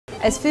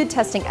As food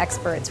testing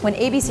experts, when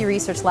ABC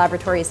Research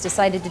Laboratories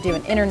decided to do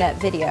an internet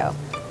video,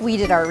 we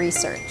did our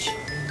research.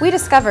 We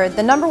discovered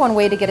the #1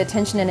 way to get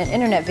attention in an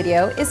internet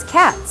video is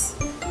cats.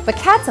 But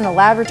cats in a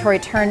laboratory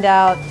turned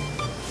out,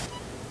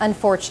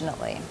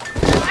 unfortunately.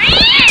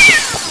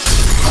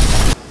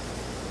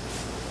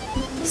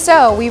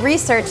 So we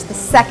researched the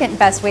second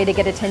best way to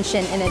get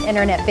attention in an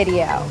internet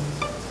video.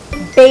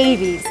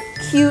 Babies,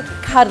 cute,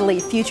 cuddly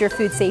future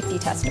food safety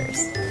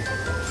testers.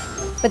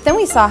 But then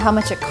we saw how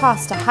much it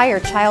costs to hire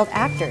child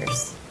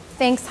actors.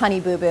 Thanks, Honey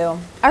Boo Boo.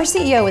 Our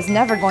CEO was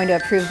never going to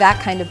approve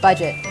that kind of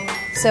budget.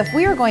 So if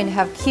we were going to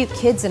have cute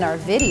kids in our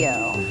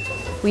video,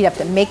 we'd have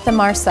to make them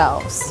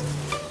ourselves.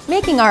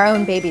 Making our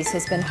own babies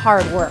has been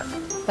hard work,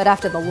 but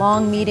after the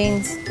long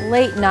meetings,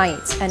 late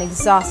nights, and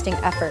exhausting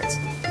efforts,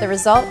 the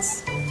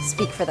results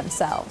speak for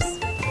themselves.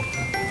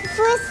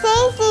 Food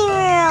safety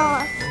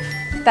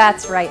rules.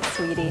 That's right,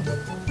 sweetie.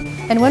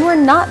 And when we're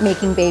not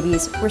making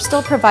babies, we're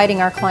still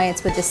providing our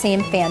clients with the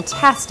same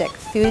fantastic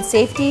food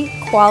safety,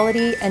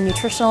 quality, and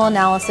nutritional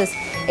analysis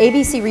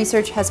ABC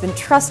Research has been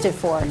trusted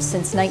for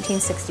since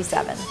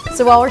 1967.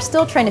 So while we're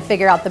still trying to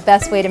figure out the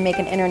best way to make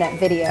an internet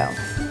video,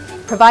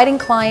 providing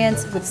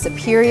clients with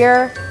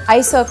superior,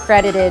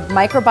 ISO-accredited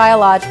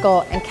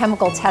microbiological and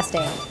chemical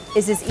testing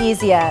is as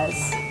easy as,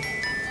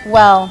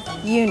 well,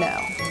 you know.